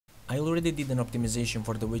I already did an optimization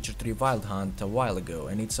for The Witcher 3 Wild Hunt a while ago,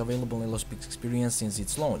 and it's available in LostPix Experience since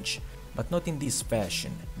its launch, but not in this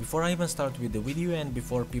fashion. Before I even start with the video and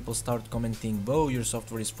before people start commenting, "Whoa, your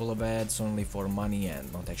software is full of ads only for money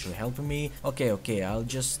and not actually helping me," okay, I'll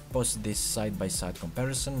just post this side-by-side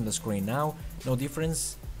comparison on the screen now. No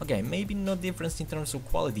difference? Okay, maybe no difference in terms of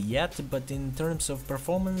quality yet, but in terms of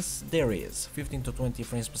performance, there is. 15 to 20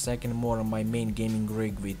 frames per second more on my main gaming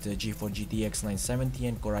rig with GeForce GTX 970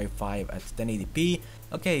 and Core i5 at 1080p.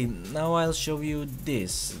 Okay, now I'll show you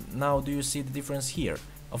this. Now do you see the difference here?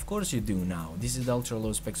 Of course you do now. This is the ultra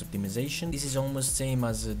low specs optimization. This is almost same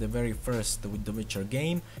as the very first with the Witcher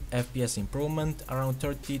game. FPS improvement around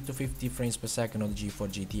 30 to 50 frames per second on the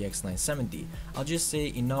GeForce GTX 970. I'll just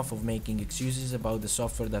say enough of making excuses about the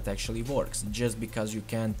software that actually works, just because you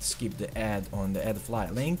can't skip the ad on the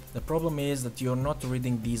AdFly link. The problem is that you're not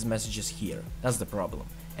reading these messages here. That's the problem.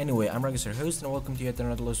 Anyway, I'm Ragnos, your host, and welcome to yet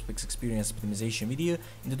another low specs experience optimization video.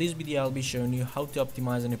 In today's video I'll be showing you how to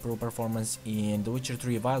optimize and improve performance in The Witcher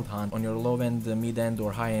 3 Wild Hunt on your low-end, mid-end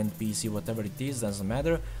or high-end PC, whatever it is, doesn't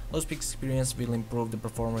matter. Low specs experience will improve the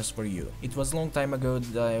performance for you. It was a long time ago,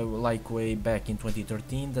 like way back in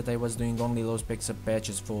 2013, that I was doing only low specs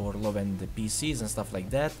patches for low-end PCs and stuff like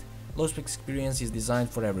that. Low specs experience is designed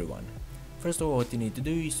for everyone. First of all, what you need to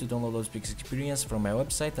do is to download LostPix Experience from my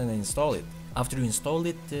website and then install it. After you install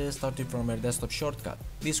it, start it from your desktop shortcut.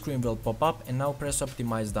 This screen will pop up, and now press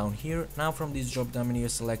Optimize down here. Now from this drop down menu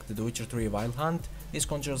select The Witcher 3 Wild Hunt. This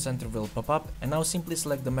control center will pop up, and now simply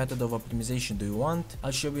select the method of optimization do you want.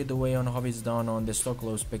 I'll show you the way on how it's done on the stock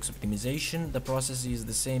low specs optimization. The process is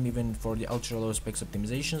the same even for the ultra low specs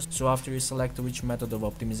optimizations. So after you select which method of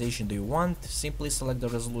optimization do you want, simply select the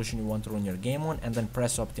resolution you want to run your game on and then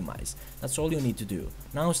press Optimize. That's all you need to do.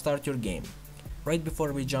 Now start your game. Right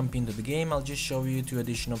before we jump into the game, I'll just show you two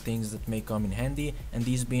additional things that may come in handy, and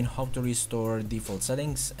these being how to restore default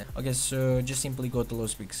settings. Okay, so just simply go to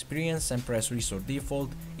LostPix Experience and press Restore Default.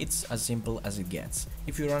 It's as simple as it gets.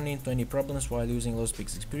 If you run into any problems while using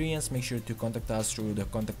LostPix Experience, make sure to contact us through the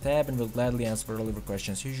contact tab and we'll gladly answer all of your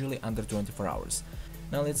questions, usually under 24 hours.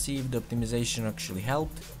 Now let's see if the optimization actually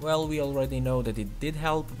helped. Well, we already know that it did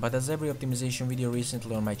help, but as every optimization video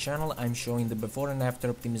recently on my channel, I'm showing the before and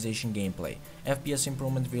after optimization gameplay. FPS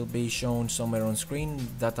improvement will be shown somewhere on screen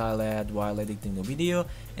that I'll add while editing the video.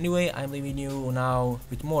 Anyway, I'm leaving you now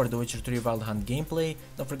with more The Witcher 3 Wild Hunt gameplay.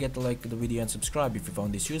 Don't forget to like the video and subscribe if you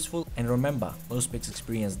found this useful. And remember, low specs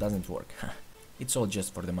experience doesn't work. It's all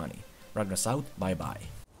just for the money. Ragnos out, bye bye.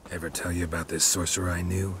 Ever tell you about this sorcerer I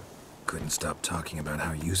knew? Couldn't stop talking about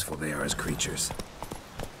how useful they are as creatures.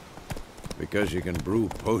 Because you can brew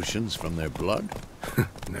potions from their blood?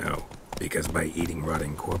 No, because by eating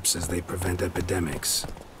rotting corpses they prevent epidemics.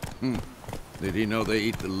 Did he know they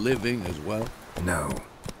eat the living as well? No,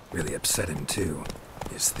 really upset him too.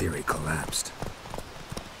 His theory collapsed.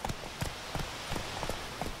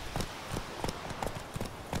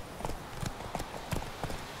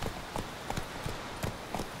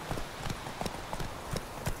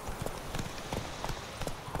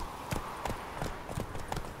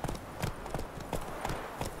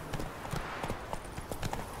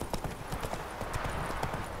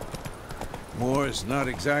 War's not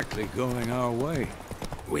exactly going our way.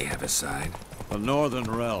 We have a side. The Northern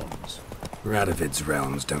Realms. Radovid's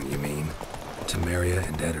realms, don't you mean? Temeria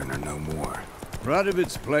and Edirn are no more.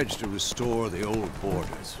 Radovid's pledged to restore the old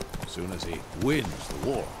borders as soon as he wins the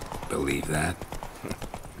war. Believe that?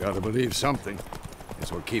 Gotta believe something.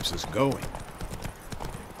 It's what keeps us going.